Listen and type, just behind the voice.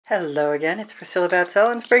Hello again, it's Priscilla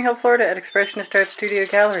Batzell in Spring Hill, Florida at Expressionist Art Studio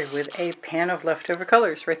Gallery with a pan of leftover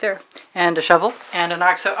colors right there. And a shovel, and an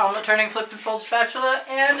OXO omelet turning flipped and fold spatula,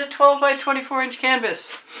 and a 12 by 24 inch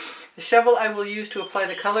canvas. The shovel I will use to apply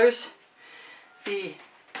the colors. The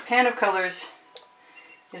pan of colors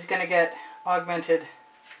is going to get augmented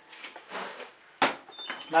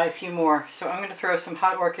by a few more. So I'm going to throw some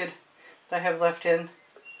hot orchid that I have left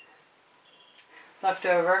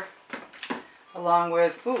over. Along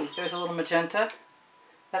with, ooh, there's a little magenta.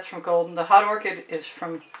 That's from Golden. The hot orchid is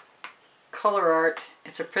from Color Art.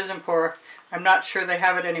 It's a prism pour. I'm not sure they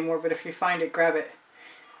have it anymore, but if you find it, grab it.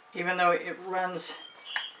 Even though it runs...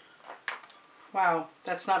 Wow,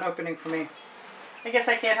 that's not opening for me. I guess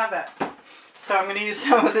I can't have that. So I'm going to use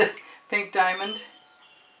some of the pink diamond.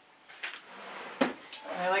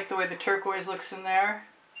 I like the way the turquoise looks in there.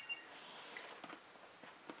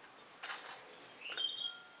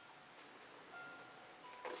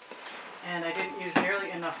 And I didn't use nearly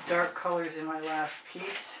enough dark colors in my last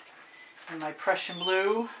piece. And my Prussian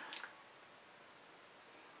blue.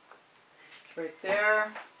 It's right there.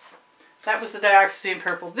 That was the dioxazine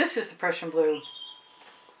purple. This is the Prussian blue.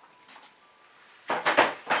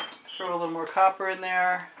 Throw a little more copper in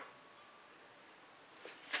there.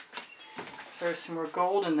 Throw some more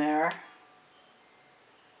gold in there.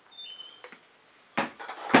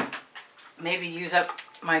 Maybe use up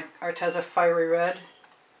my Arteza Fiery Red.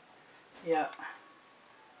 Yeah.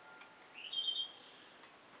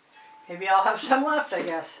 Maybe I'll have some left, I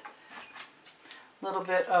guess. A little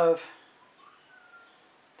bit of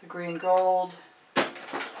the green gold.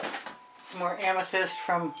 Some more amethyst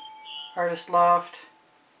from Artist Loft.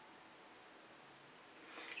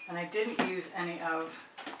 And I didn't use any of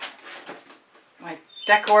my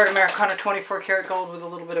Deco Art Americana 24 karat gold with a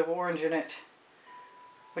little bit of orange in it,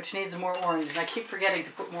 which needs more orange. And I keep forgetting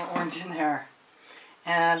to put more orange in there.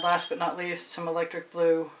 And last but not least, some electric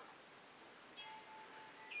blue.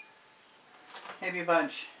 Maybe a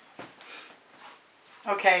bunch.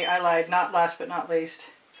 Okay, I lied. Not last but not least.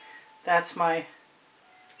 That's my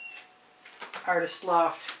Artist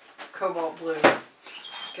Loft Cobalt Blue.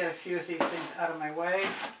 Get a few of these things out of my way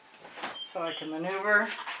so I can maneuver.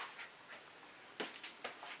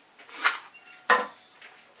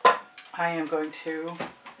 I am going to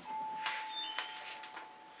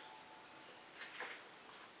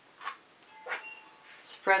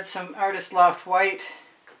spread some Artist Loft white,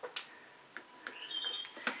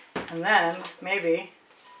 and then maybe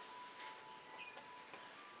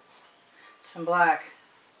some black.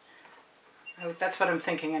 That's what I'm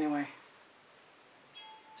thinking anyway.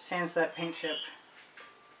 Sans that paint chip.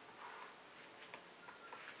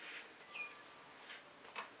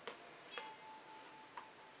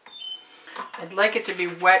 I'd like it to be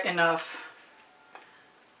wet enough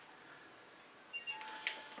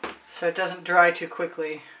so it doesn't dry too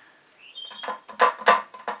quickly.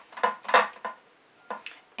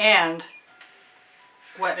 And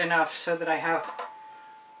wet enough so that I have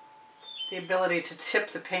the ability to tip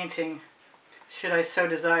the painting should I so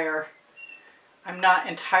desire. I'm not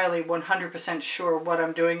entirely 100% sure what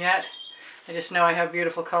I'm doing yet. I just know I have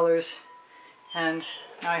beautiful colors, and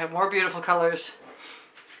now I have more beautiful colors.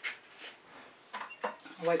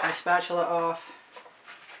 I'll wipe my spatula off.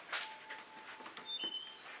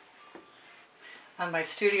 On my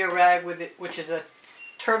studio rag, with it, which is a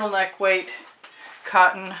turtleneck weight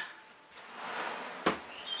cotton.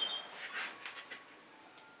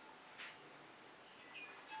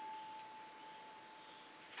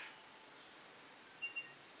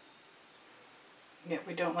 Yeah,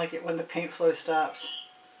 we don't like it when the paint flow stops.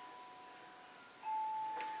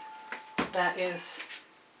 That is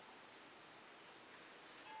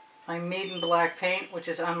my Meeden black paint, which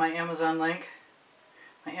is on my Amazon link.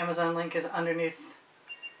 My Amazon link is underneath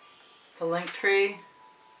the link tree.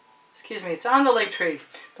 Excuse me, it's on the link tree.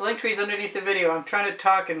 The link tree is underneath the video. I'm trying to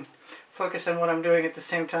talk and focus on what I'm doing at the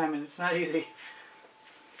same time, and it's not easy.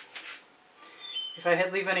 If I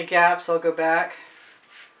leave any gaps, I'll go back.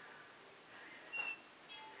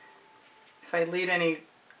 If I lead any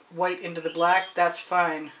white into the black, that's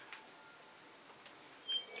fine.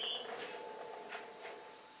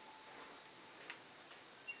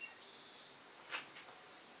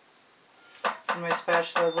 And my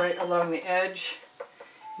spatula right along the edge.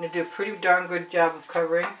 I'm going to do a pretty darn good job of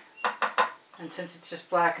covering. And since it's just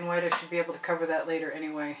black and white, I should be able to cover that later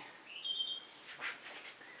anyway.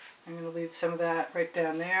 I'm going to leave some of that right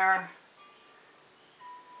down there.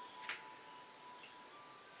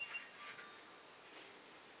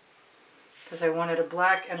 Because I wanted a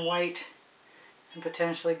black and white and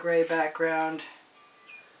potentially gray background.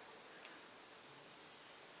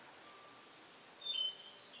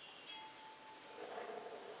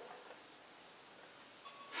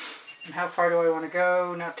 And how far do I want to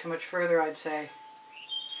go? Not too much further, I'd say.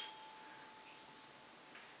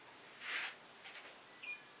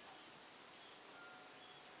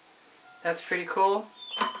 That's pretty cool.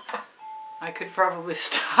 I could probably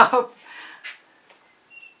stop.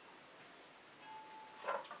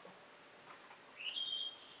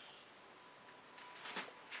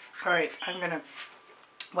 Alright, I'm going to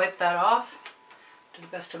wipe that off to the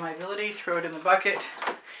best of my ability, throw it in the bucket,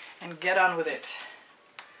 and get on with it.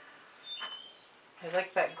 I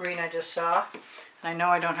like that green I just saw, and I know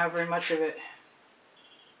I don't have very much of it.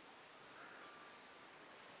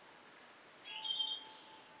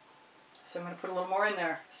 So I'm going to put a little more in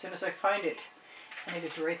there as soon as I find it, and it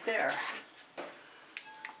is right there.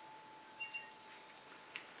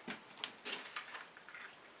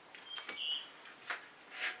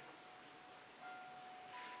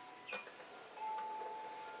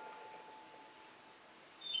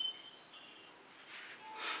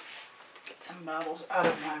 Get some bottles out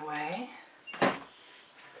of my way.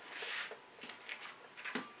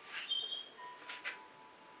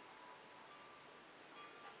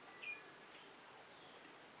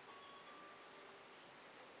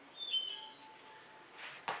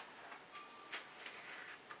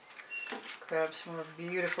 Grab some more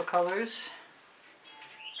beautiful colors.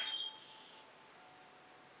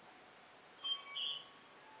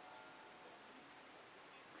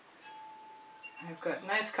 I've got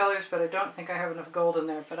nice colors, but I don't think I have enough gold in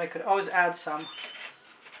there, but I could always add some.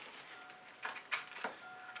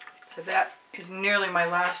 So that is nearly my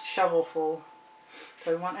last shovel full.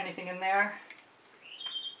 Do I want anything in there?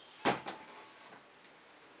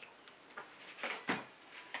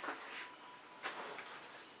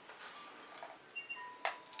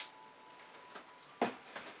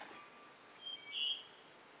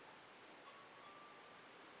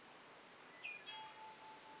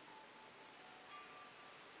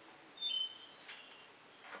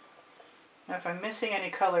 Now if I'm missing any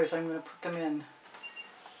colors, I'm going to put them in.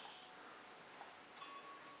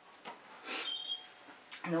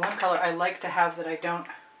 And the one color I like to have that I don't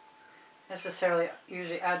necessarily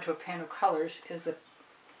usually add to a pan of colors is the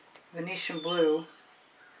Venetian blue.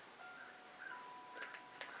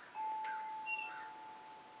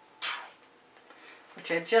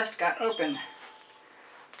 Which I just got open.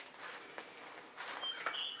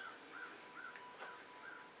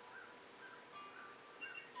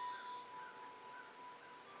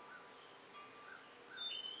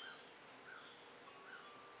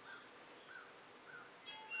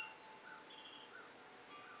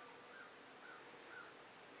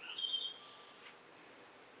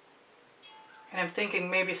 And I'm thinking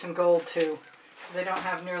maybe some gold too, because I don't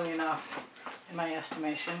have nearly enough in my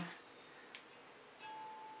estimation.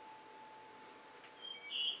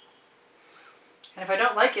 And if I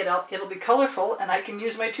don't like it, it'll be colorful and I can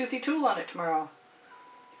use my toothy tool on it tomorrow.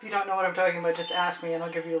 If you don't know what I'm talking about, just ask me and I'll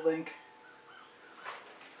give you a link.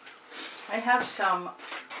 I have some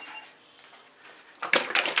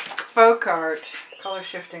folk art color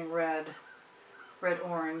shifting red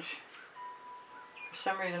orange. For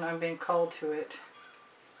some reason I'm being called to it.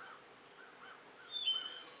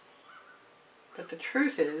 But the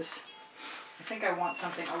truth is, I think I want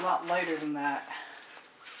something a lot lighter than that.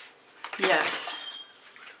 Yes.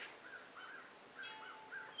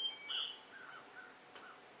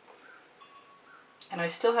 And I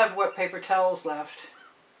still have wet paper towels left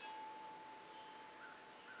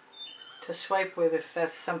to swipe with if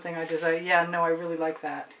that's something I desire. Yeah, no, I really like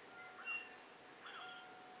that.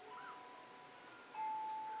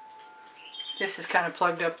 This is kind of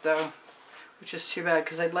plugged up though, which is too bad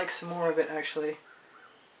because I'd like some more of it actually.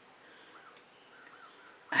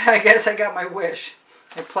 I guess I got my wish.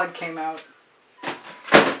 My plug came out.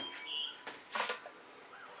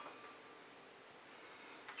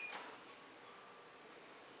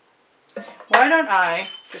 Why don't I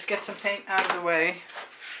just get some paint out of the way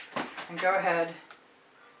and go ahead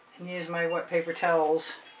and use my wet paper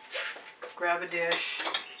towels. Grab a dish.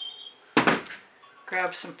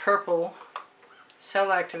 Grab some purple cell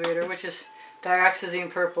activator, which is dioxazine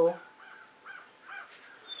purple.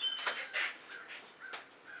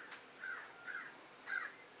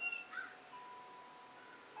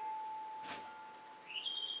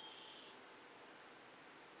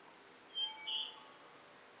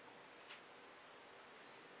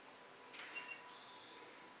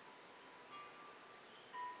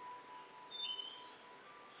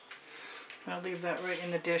 I'll leave that right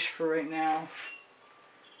in the dish for right now.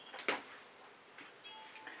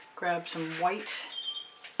 Grab some white.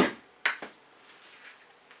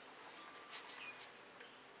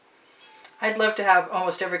 I'd love to have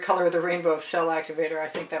almost every color of the rainbow of cell activator. I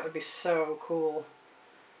think that would be so cool.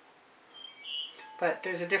 but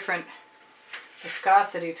there's a different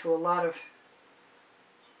viscosity to a lot of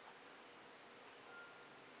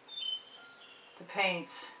the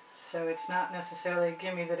paints, so it's not necessarily a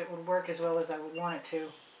gimme that it would work as well as I would want it to.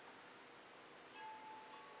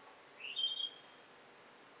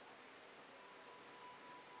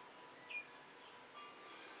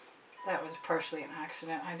 That was partially an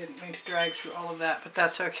accident. I didn't mean to drag through all of that, but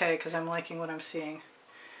that's okay because I'm liking what I'm seeing.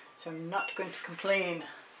 So I'm not going to complain.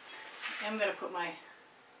 I am going to put my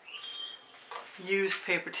used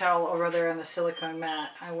paper towel over there on the silicone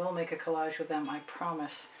mat. I will make a collage with them, I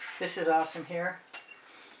promise. This is awesome here.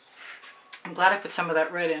 I'm glad I put some of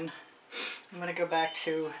that red in. I'm going to go back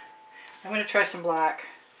to, I'm going to try some black.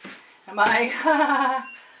 Am I?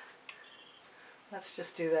 Let's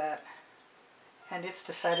just do that. And it's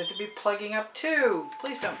decided to be plugging up too.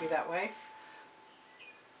 Please don't be that way.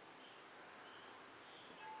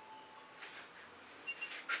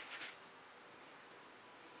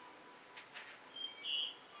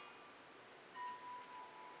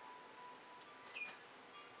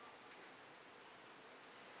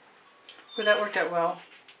 Well, that worked out well.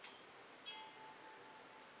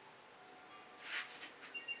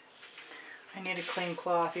 I need a clean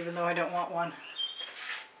cloth, even though I don't want one.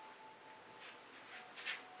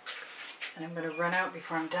 And I'm going to run out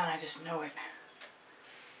before I'm done, I just know it.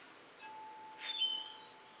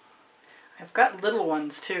 I've got little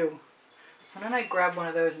ones too. Why don't I grab one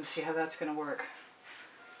of those and see how that's going to work?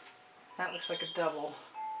 That looks like a double.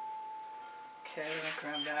 Okay, I'm going to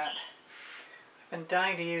grab that. I've been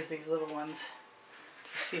dying to use these little ones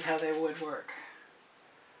to see how they would work.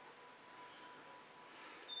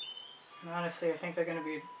 And honestly, I think they're going to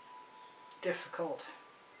be difficult.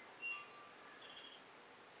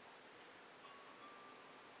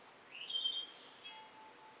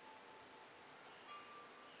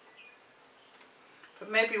 But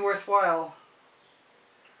maybe worthwhile.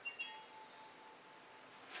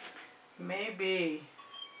 Maybe.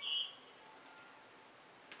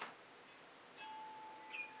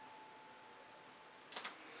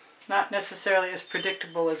 Not necessarily as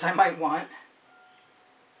predictable as I might want.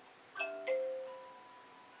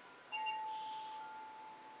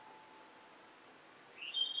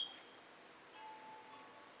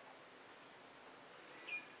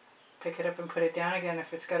 Pick it up and put it down again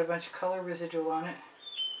if it's got a bunch of color residual on it.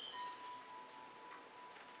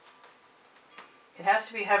 It has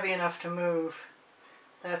to be heavy enough to move.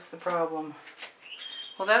 That's the problem.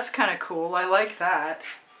 Well, that's kind of cool. I like that.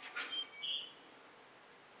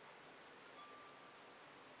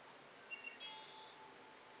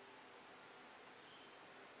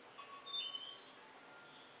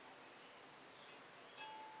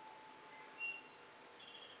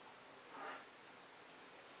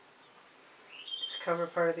 Just cover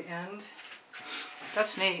part of the end.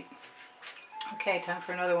 That's neat. Okay, time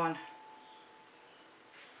for another one.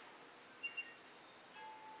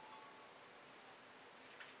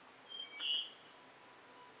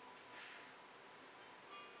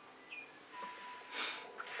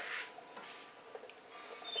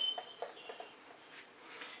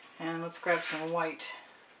 And let's grab some white.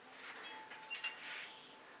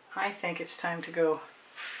 I think it's time to go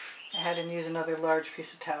ahead and use another large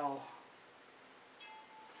piece of towel.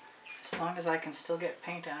 As long as I can still get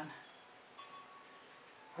paint on.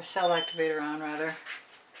 Or cell activator on, rather.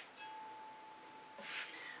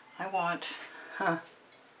 I want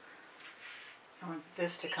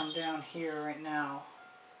this to come down here right now.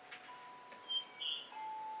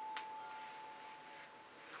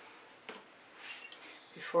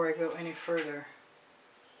 Before I go any further.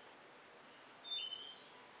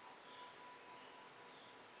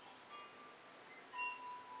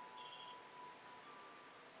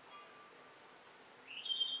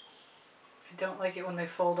 I don't like it when they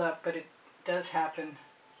fold up, but it does happen.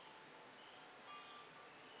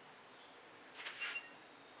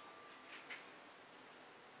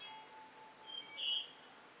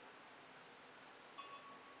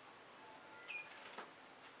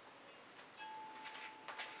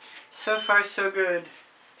 So far, so good.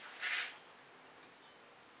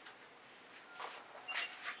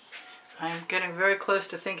 I'm getting very close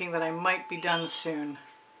to thinking that I might be done soon.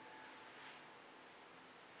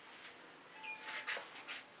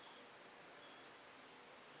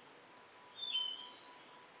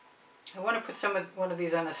 I want to put one of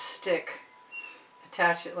these on a stick.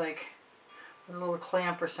 Attach it like with a little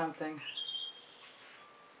clamp or something.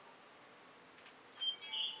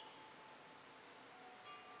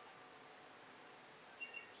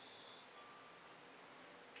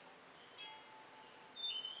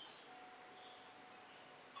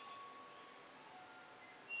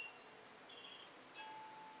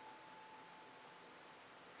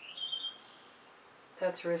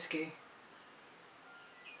 That's risky.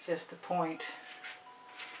 Just the point.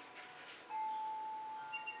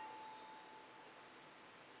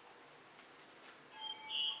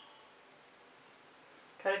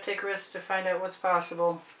 Gotta take risks to find out what's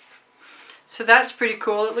possible. So that's pretty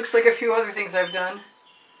cool. It looks like a few other things I've done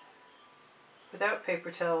without paper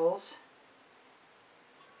towels.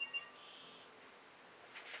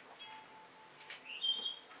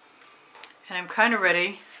 And I'm kind of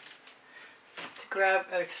ready to grab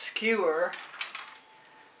a skewer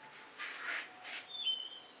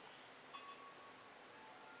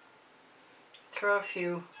throw a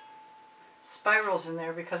few spirals in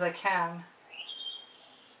there because I can.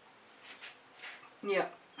 Yeah.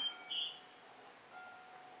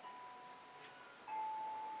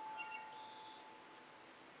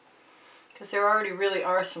 Because there already really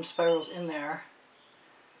are some spirals in there.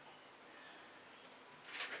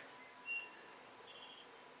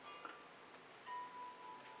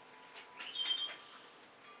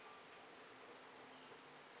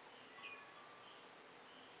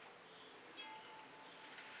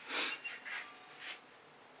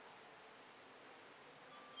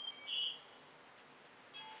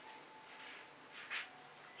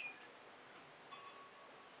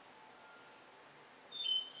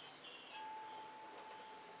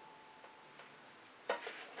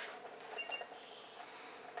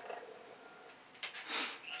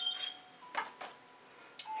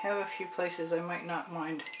 I have a few places I might not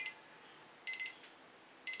mind.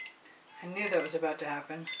 I knew that was about to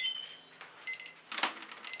happen.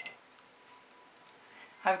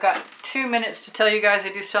 I've got 2 minutes to tell you guys I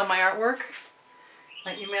do sell my artwork.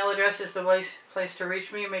 My email address is the place to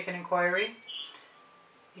reach me and make an inquiry.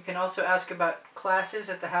 You can also ask about classes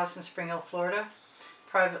at the house in Spring Hill, Florida.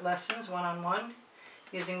 Private lessons, one-on-one.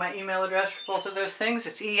 Using my email address for both of those things.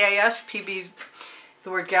 It's easpb, the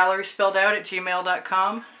word gallery spelled out, at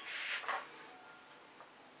gmail.com.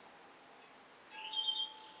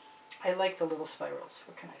 I like the little spirals.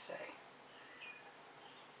 What can I say?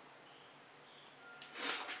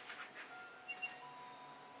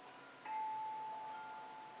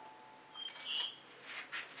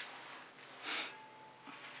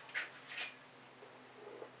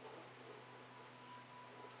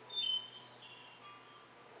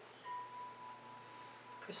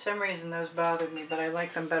 For some reason those bothered me, but I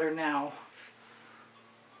like them better now.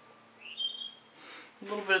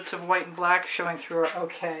 Little bits of white and black showing through are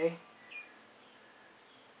okay.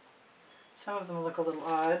 Some of them look a little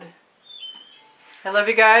odd. I love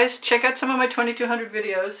you guys. Check out some of my 2200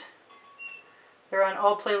 videos. They're on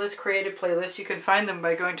all playlists, created playlists. You can find them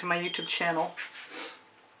by going to my YouTube channel,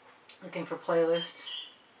 looking for playlists.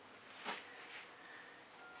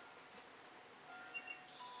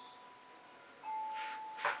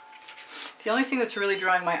 The only thing that's really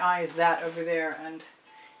drawing my eye is that over there, and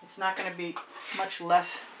it's not going to be much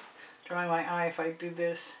less drawing my eye if I do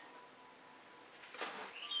this.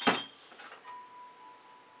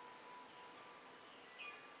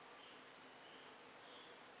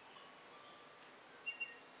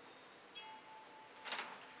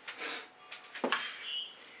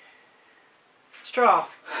 Straw.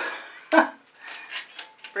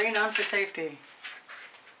 Bring it on for safety.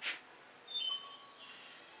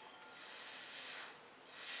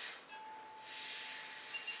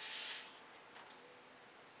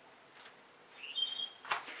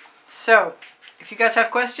 So, if you guys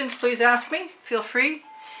have questions, please ask me. Feel free.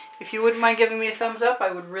 If you wouldn't mind giving me a thumbs up,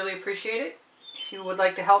 I would really appreciate it. If you would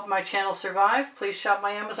like to help my channel survive, please shop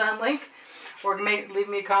my Amazon link, or leave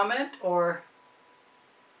me a comment, or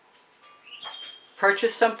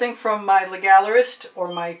purchase something from my Legallerist,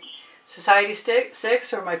 or my Society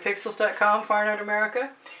 6, or my Pixels.com, Far North America.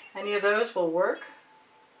 Any of those will work.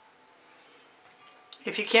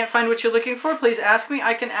 If you can't find what you're looking for, please ask me.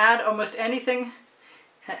 I can add almost anything.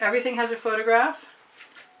 Everything has a photograph.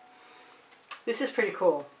 This is pretty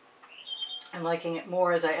cool. I'm liking it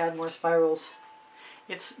more as I add more spirals.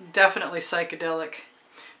 It's definitely psychedelic,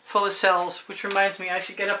 full of cells, which reminds me I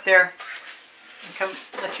should get up there and come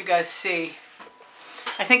let you guys see.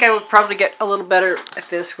 I think I would probably get a little better at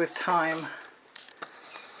this with time.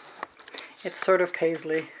 It's sort of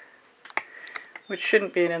paisley, which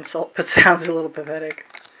shouldn't be an insult, but sounds a little pathetic.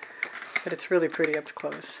 But it's really pretty up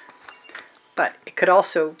close. But it could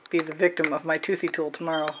also be the victim of my toothy tool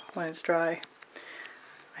tomorrow when it's dry.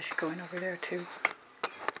 I should go in over there too.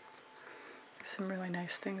 There's some really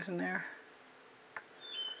nice things in there.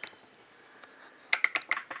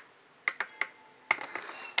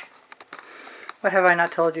 What have I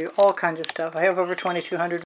not told you? All kinds of stuff. I have over 2,200